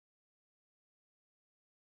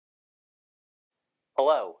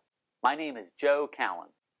Hello, my name is Joe Kallen,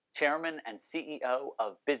 Chairman and CEO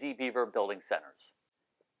of Busy Beaver Building Centers.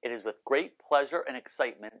 It is with great pleasure and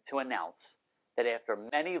excitement to announce that after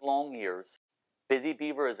many long years, Busy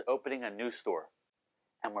Beaver is opening a new store,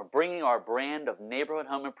 and we're bringing our brand of neighborhood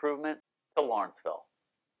home improvement to Lawrenceville.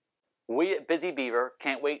 We at Busy Beaver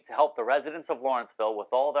can't wait to help the residents of Lawrenceville with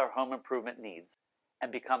all their home improvement needs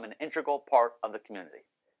and become an integral part of the community.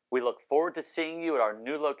 We look forward to seeing you at our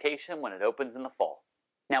new location when it opens in the fall.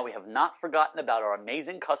 Now, we have not forgotten about our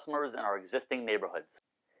amazing customers in our existing neighborhoods.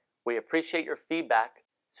 We appreciate your feedback,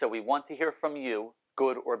 so we want to hear from you,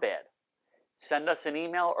 good or bad. Send us an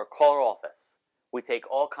email or call our office. We take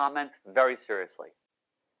all comments very seriously.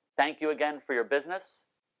 Thank you again for your business.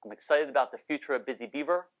 I'm excited about the future of Busy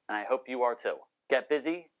Beaver, and I hope you are too. Get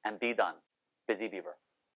busy and be done. Busy Beaver.